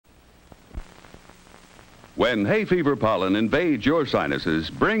When hay fever pollen invades your sinuses,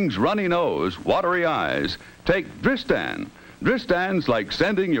 brings runny nose, watery eyes, take Dristan. Dristan's like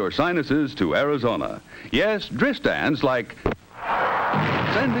sending your sinuses to Arizona. Yes, Dristan's like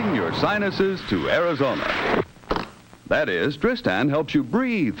sending your sinuses to Arizona. That is, Dristan helps you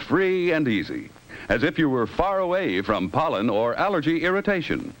breathe free and easy, as if you were far away from pollen or allergy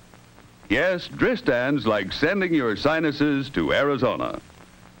irritation. Yes, Dristan's like sending your sinuses to Arizona.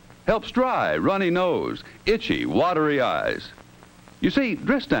 Helps dry, runny nose, itchy, watery eyes. You see,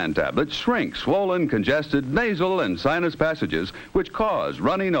 Dristan tablets shrink swollen, congested nasal and sinus passages which cause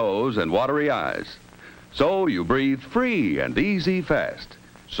runny nose and watery eyes. So you breathe free and easy fast.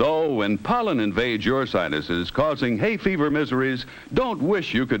 So when pollen invades your sinuses, causing hay fever miseries, don't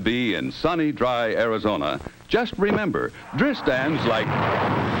wish you could be in sunny, dry Arizona. Just remember, Dristan's like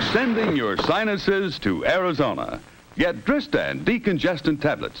sending your sinuses to Arizona. Get Dristan Decongestant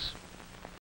tablets.